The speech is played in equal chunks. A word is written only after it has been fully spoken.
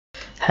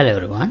Hello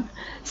everyone.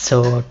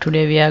 So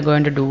today we are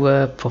going to do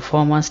a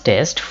performance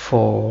test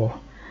for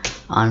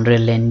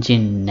Unreal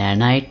Engine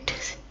Nanite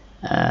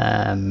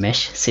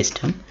mesh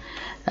system.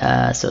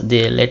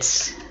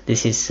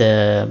 This is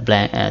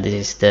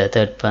the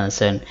third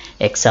person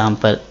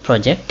example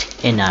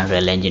project in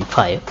Unreal Engine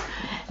 5,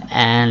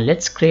 and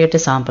let's create a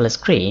sample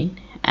screen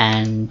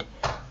and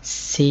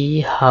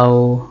see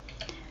how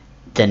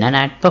the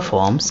Nanite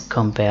performs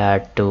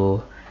compared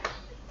to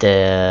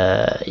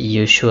the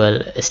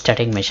usual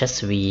static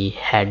meshes we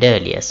had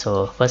earlier.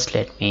 So first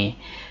let me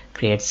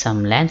create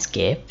some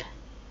landscape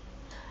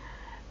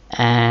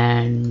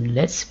and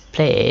let's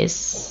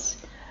place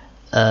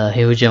a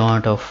huge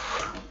amount of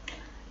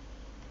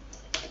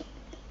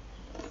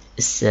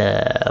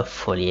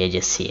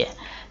foliages here,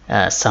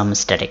 some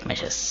static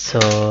meshes.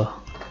 So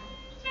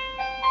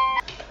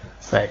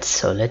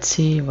let's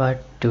see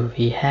what do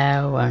we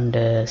have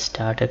under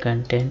starter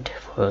content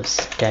for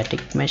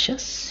static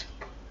meshes.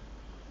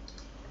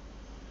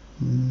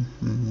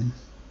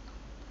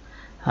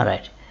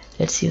 Alright,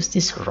 let's use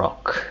this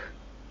rock,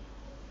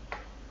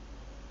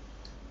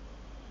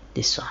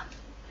 this one.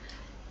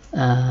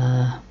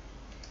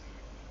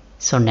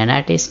 So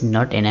Nanite is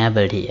not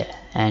enabled here,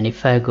 and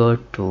if I go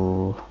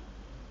to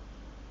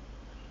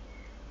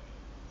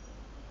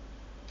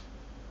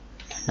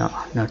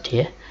not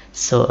here,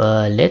 so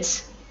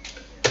let's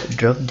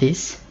drop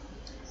this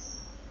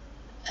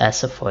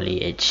as a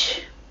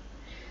foliage.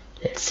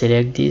 Let's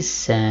select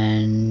this,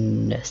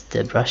 and that's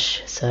the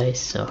brush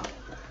size. So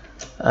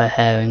I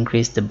have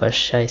increased the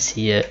brush size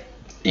here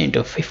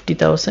into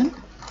 50,000,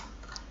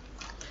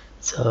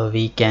 so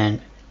we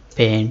can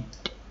paint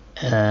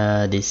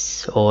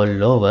this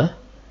all over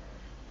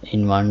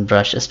in one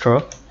brush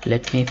stroke.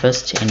 Let me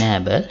first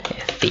enable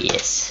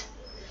FPS.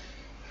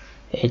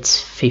 It's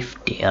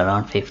 50,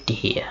 around 50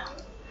 here.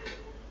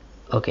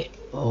 Okay,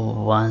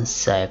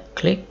 once I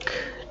click,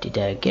 did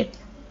I get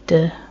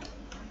the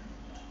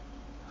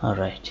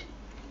alright,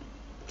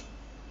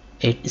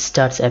 it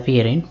starts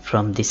appearing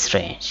from this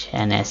range,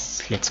 and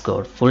let's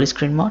go full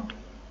screen mode,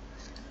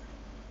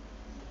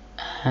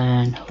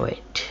 and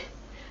wait,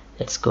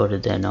 let's go to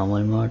the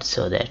normal mode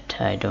so that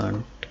I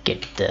don't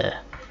get the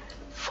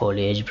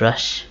foliage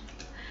brush.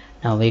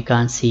 Now we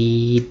can't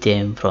see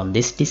them from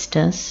this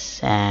distance,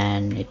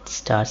 and it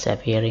starts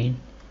appearing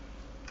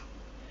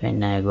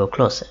when I go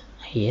closer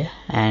here,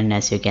 and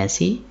as you can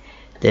see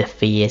the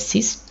FPS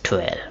is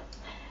 12.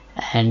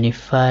 And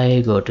if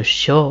I go to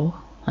show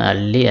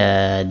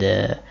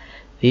the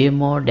view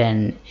mode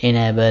and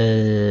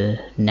enable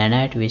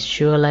Nanite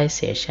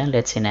Visualization,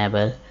 let's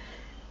enable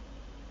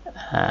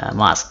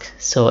mask.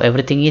 So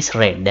everything is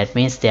red, that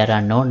means there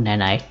are no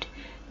Nanite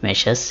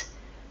meshes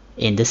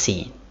in the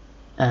scene.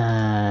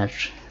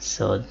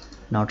 So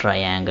no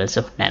triangles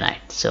of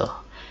Nanite. So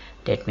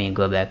let me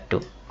go back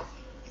to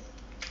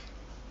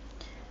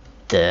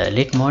the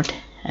lit mode,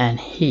 and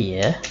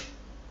here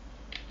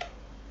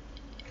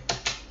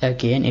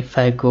again if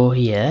I go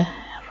here,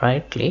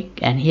 right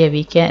click, and here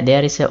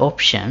there is an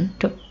option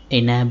to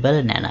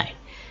enable Nanite.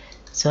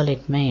 So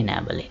let me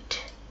enable it.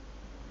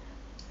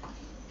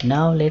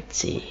 Now let's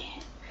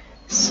see.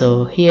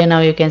 So here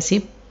now you can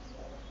see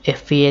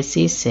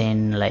FPS is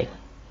in like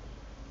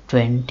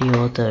 20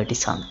 or 30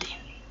 something.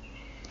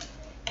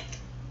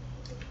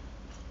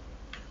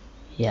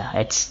 Yeah,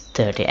 it's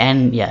 30,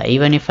 and yeah,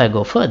 even if I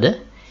go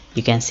further,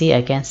 you can see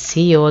I can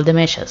see all the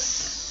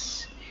meshes.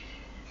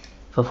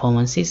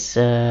 Performance is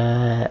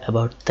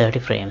about 30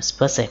 frames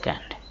per second.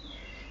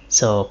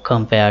 So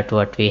compared to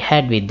what we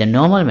had with the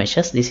normal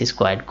meshes, this is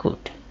quite good.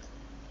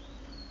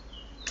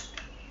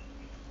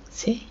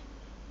 See,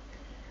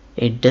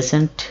 it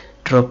doesn't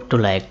drop to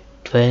like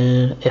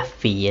 12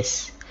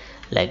 FPS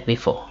like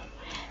before.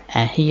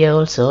 And here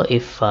also,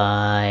 if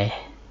I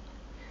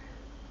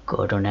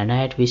go to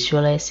Nanite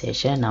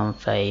Visualization, now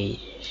if I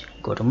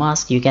go to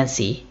mask, you can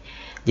see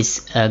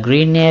this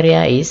green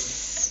area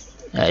is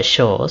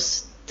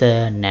shows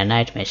the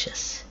Nanite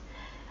meshes,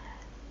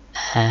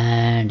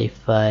 and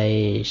if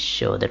I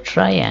show the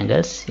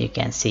triangles, you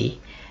can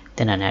see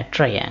the Nanite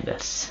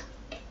triangles.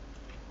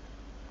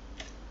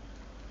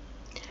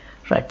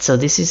 Right, so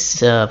this is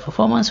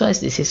performance wise,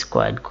 this is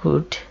quite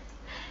good,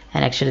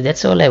 and actually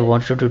that's all I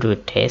wanted to do a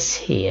test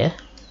here.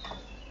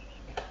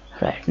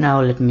 Right,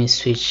 now let me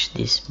switch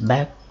this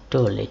back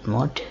to lit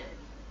mode,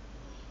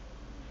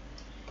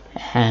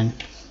 and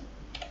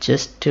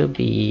just to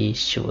be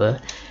sure,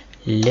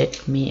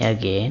 let me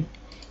again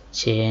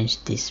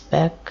change this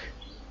back,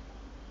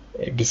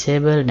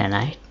 disable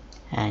Nanite,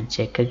 and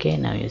check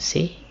again. Now you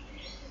see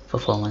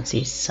performance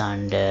is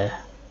under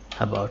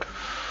about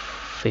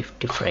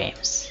 50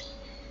 frames,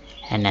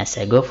 and as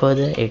I go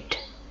further, it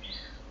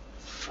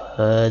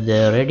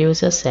further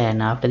reduces,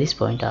 and after this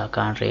point I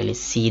can't really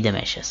see the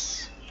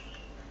meshes.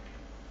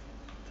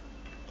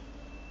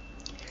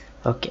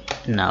 Okay,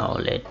 now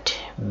let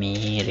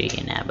me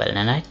re-enable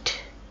Nanite.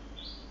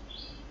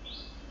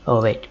 Oh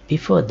wait,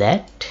 before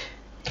that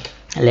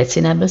let's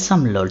enable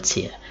some loads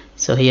here.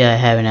 So here I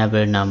have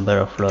enabled number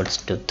of loads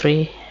to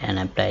 3 and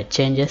apply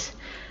changes.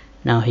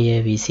 Now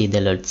here we see the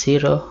load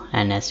 0,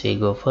 and as we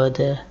go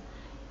further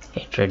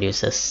it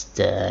reduces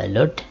the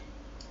load.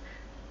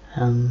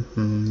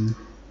 And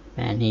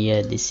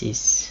here this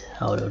is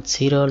how load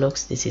 0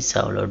 looks, this is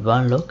how load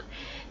 1 look,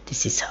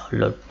 this is how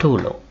load 2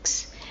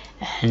 looks.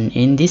 And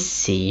in this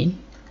scene,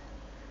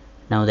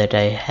 now that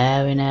I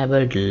have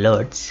enabled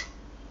loads,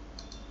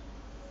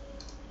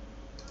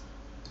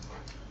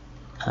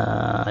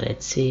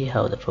 let's see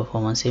how the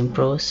performance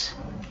improves.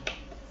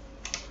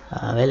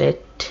 Well,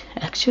 it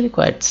actually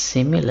quite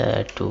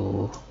similar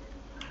to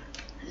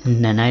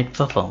Nanite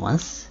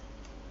performance.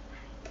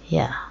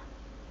 Yeah.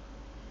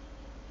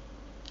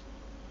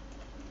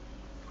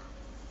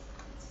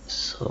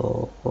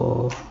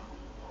 So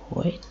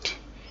wait.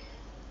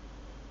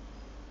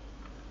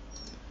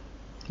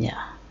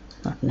 Yeah,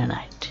 not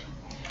Nanite.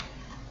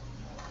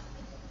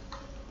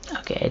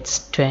 Okay,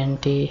 it's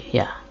 20.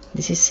 Yeah,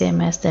 this is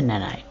same as the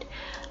Nanite.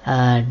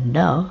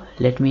 Now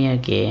let me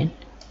again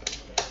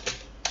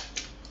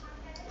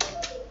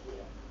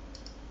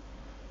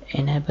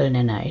enable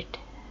Nanite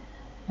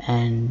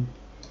and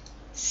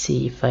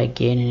see if I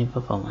gain any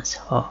performance.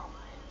 Oh,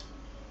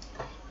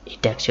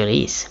 it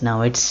actually is.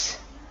 Now it's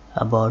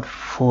about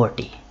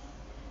 40.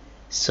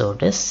 So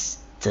does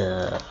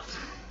the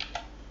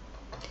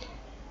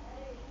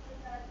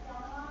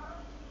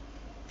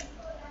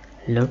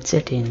load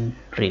setting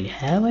really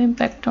have an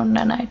impact on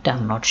Nanite?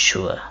 I'm not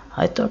sure.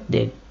 I thought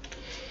the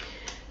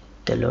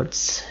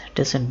loads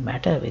doesn't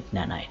matter with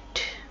Nanite.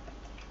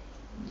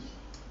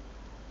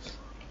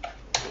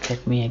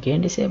 Let me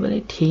again disable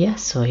it here.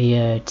 So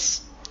here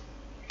it's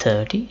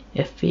 30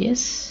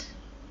 FPS.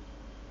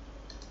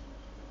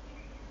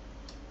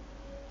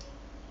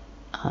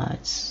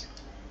 It's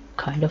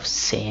kind of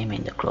same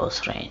in the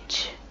close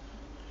range.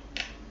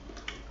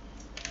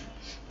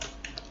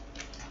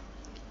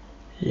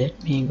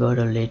 Let me go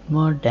to lit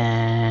mode,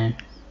 and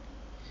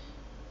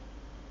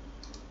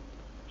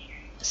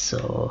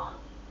so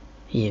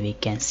here we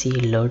can see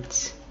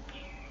loads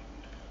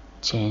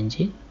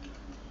changing.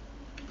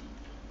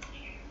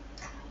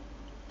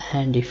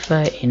 And if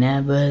I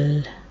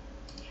enable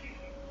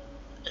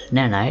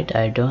Nanite,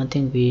 I don't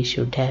think we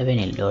should have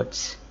any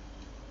loads.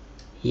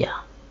 Yeah,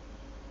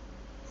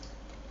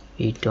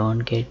 we don't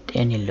get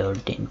any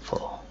load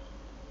info.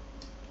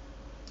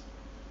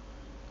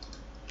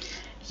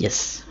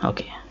 Yes,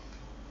 okay.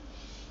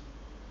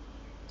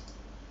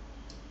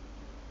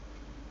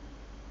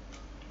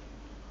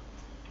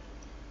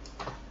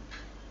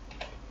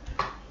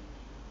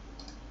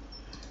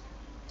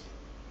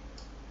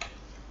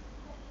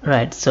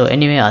 Right, so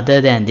anyway,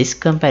 other than this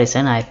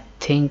comparison, I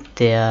think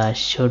there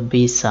should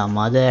be some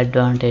other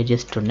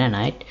advantages to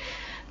Nanite,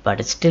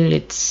 but still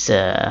it's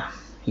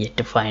yet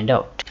to find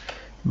out.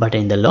 But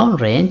in the long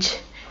range,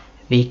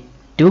 we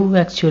do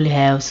actually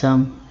have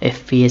some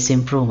FPS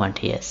improvement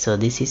here. So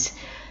this is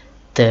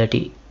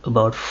 30,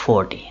 about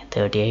 40,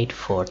 38,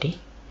 40.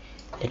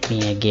 Let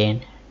me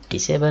again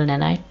disable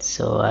Nanite,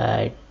 so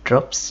it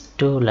drops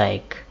to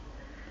like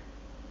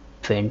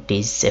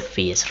 20s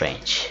FPS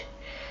range.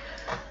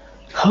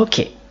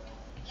 Okay,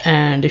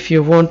 and if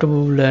you want to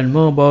learn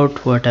more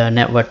about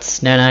what's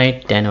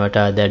Nanite and what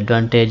are the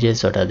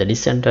advantages, what are the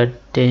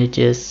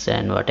disadvantages,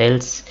 and what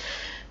else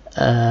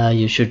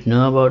you should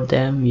know about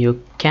them,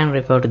 you can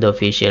refer to the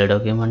official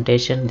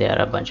documentation. There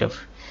are a bunch of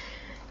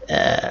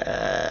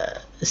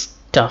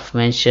stuff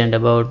mentioned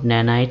about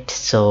Nanite.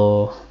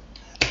 So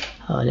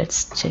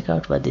let's check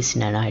out what this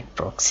Nanite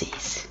Proxy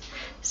is.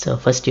 So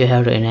first you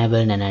have to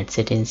enable Nanite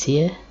settings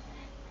here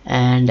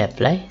and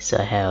apply. So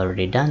I have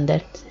already done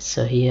that.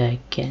 So here I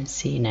can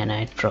see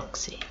Nanite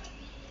Proxy.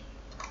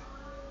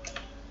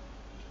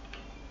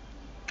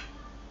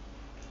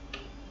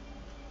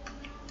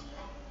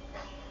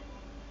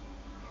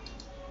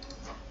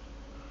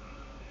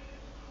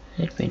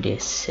 Let me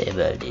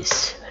disable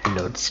these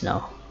loads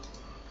now.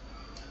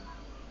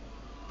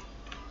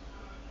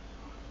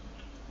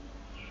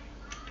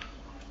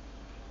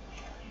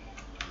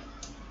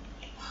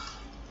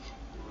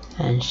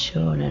 And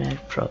show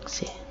Nanite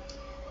Proxy.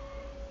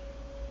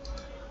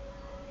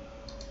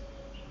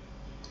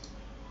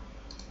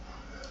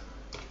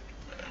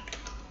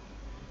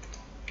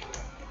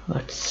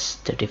 What's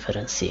the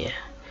difference here?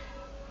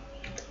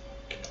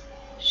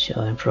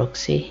 Show in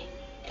proxy,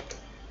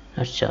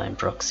 not show in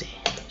proxy.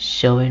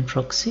 Show in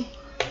proxy,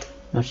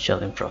 not show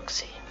in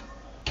proxy.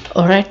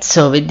 Alright,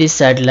 so with this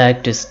I'd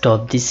like to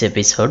stop this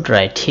episode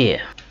right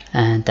here.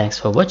 And thanks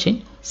for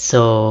watching.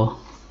 So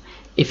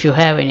if you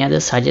have any other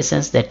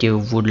suggestions that you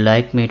would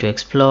like me to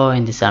explore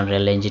in this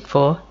Unreal Engine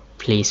 4,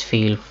 please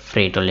feel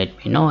free to let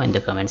me know in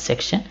the comment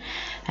section.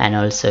 And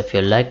also, if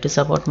you like to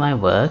support my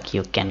work,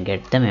 you can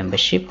get the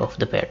membership of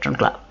the Patreon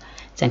Club.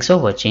 Thanks for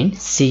watching.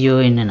 See you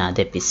in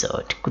another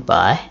episode.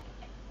 Goodbye.